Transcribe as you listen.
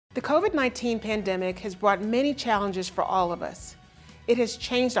The COVID-19 pandemic has brought many challenges for all of us. It has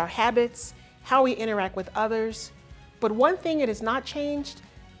changed our habits, how we interact with others, but one thing it has not changed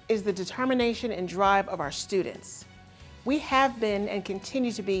is the determination and drive of our students. We have been and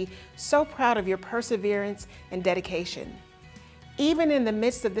continue to be so proud of your perseverance and dedication. Even in the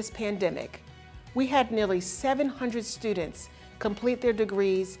midst of this pandemic, we had nearly 700 students complete their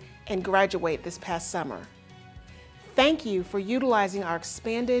degrees and graduate this past summer. Thank you for utilizing our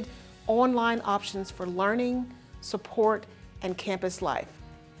expanded online options for learning, support, and campus life,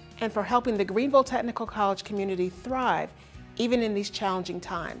 and for helping the Greenville Technical College community thrive even in these challenging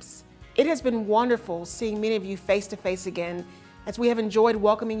times. It has been wonderful seeing many of you face-to-face again as we have enjoyed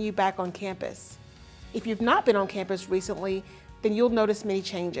welcoming you back on campus. If you've not been on campus recently, then you'll notice many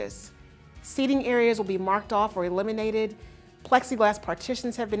changes. Seating areas will be marked off or eliminated. Plexiglass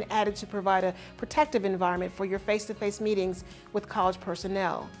partitions have been added to provide a protective environment for your face-to-face meetings with college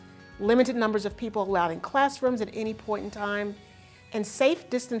personnel. Limited numbers of people allowed in classrooms at any point in time, and safe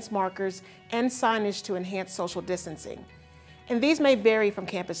distance markers and signage to enhance social distancing. And these may vary from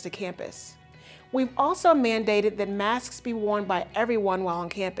campus to campus. We've also mandated that masks be worn by everyone while on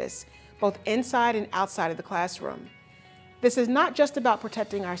campus, both inside and outside of the classroom. This is not just about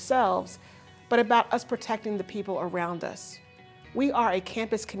protecting ourselves, but about us protecting the people around us. We are a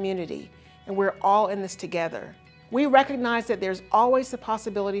campus community, and we're all in this together. We recognize that there's always the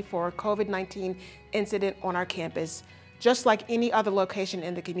possibility for a COVID-19 incident on our campus, just like any other location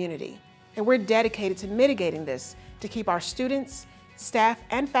in the community. And we're dedicated to mitigating this to keep our students, staff,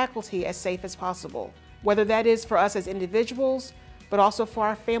 and faculty as safe as possible. Whether that is for us as individuals, but also for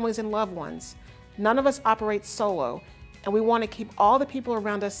our families and loved ones. None of us operate solo, and we want to keep all the people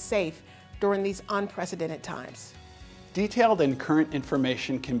around us safe during these unprecedented times. Detailed and current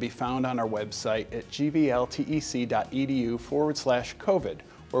information can be found on our website at gvltec.edu/COVID,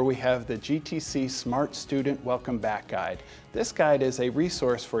 where we have the GTC Smart Student Welcome Back Guide. This guide is a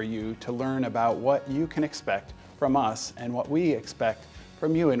resource for you to learn about what you can expect from us and what we expect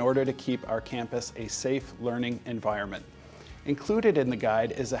from you in order to keep our campus a safe learning environment. Included in the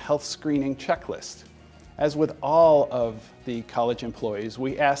guide is a health screening checklist. As with all of the college employees,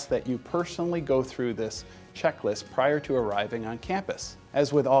 we ask that you personally go through this checklist prior to arriving on campus.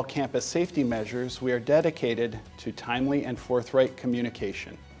 As with all campus safety measures, we are dedicated to timely and forthright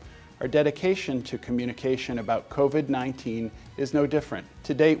communication. Our dedication to communication about COVID-19 is no different.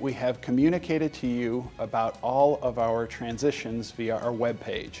 To date, we have communicated to you about all of our transitions via our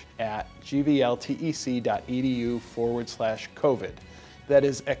webpage at gvltec.edu/COVID. That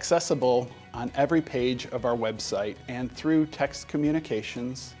is accessible on every page of our website and through text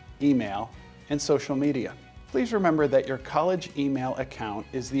communications, email, and social media. Please remember that your college email account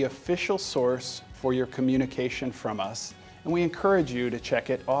is the official source for your communication from us, and we encourage you to check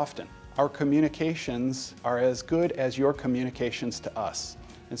it often. Our communications are as good as your communications to us,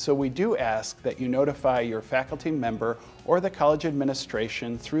 and so we do ask that you notify your faculty member or the college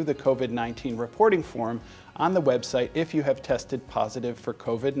administration through the COVID-19 reporting form on the website if you have tested positive for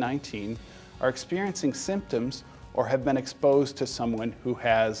COVID-19, are experiencing symptoms, or have been exposed to someone who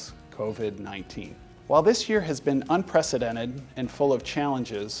has COVID-19. While this year has been unprecedented and full of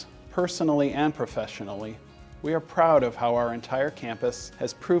challenges, personally and professionally, we are proud of how our entire campus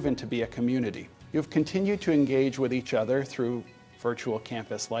has proven to be a community. You've continued to engage with each other through virtual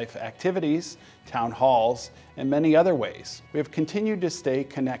campus life activities, town halls, and many other ways. We have continued to stay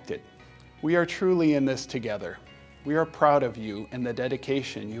connected. We are truly in this together. We are proud of you and the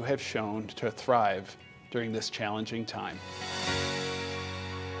dedication you have shown to thrive during this challenging time.